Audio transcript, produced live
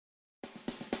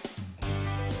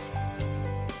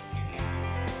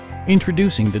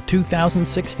Introducing the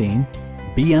 2016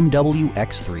 BMW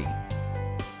X3.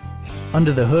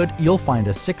 Under the hood, you'll find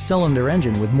a 6-cylinder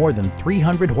engine with more than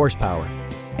 300 horsepower.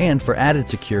 And for added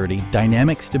security,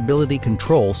 dynamic stability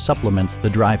control supplements the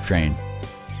drivetrain.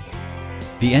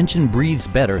 The engine breathes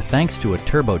better thanks to a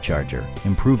turbocharger,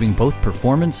 improving both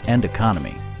performance and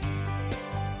economy.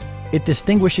 It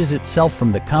distinguishes itself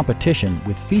from the competition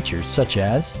with features such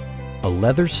as a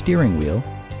leather steering wheel,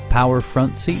 power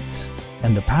front seats,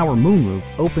 and the power moonroof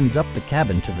opens up the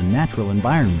cabin to the natural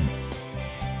environment.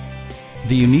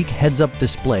 The unique heads-up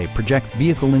display projects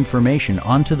vehicle information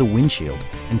onto the windshield,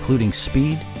 including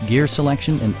speed, gear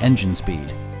selection, and engine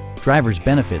speed. Drivers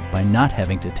benefit by not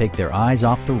having to take their eyes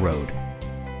off the road.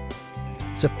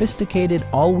 Sophisticated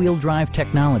all-wheel drive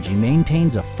technology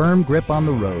maintains a firm grip on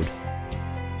the road.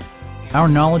 Our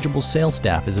knowledgeable sales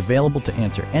staff is available to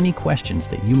answer any questions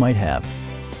that you might have.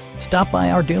 Stop by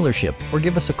our dealership or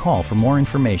give us a call for more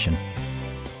information.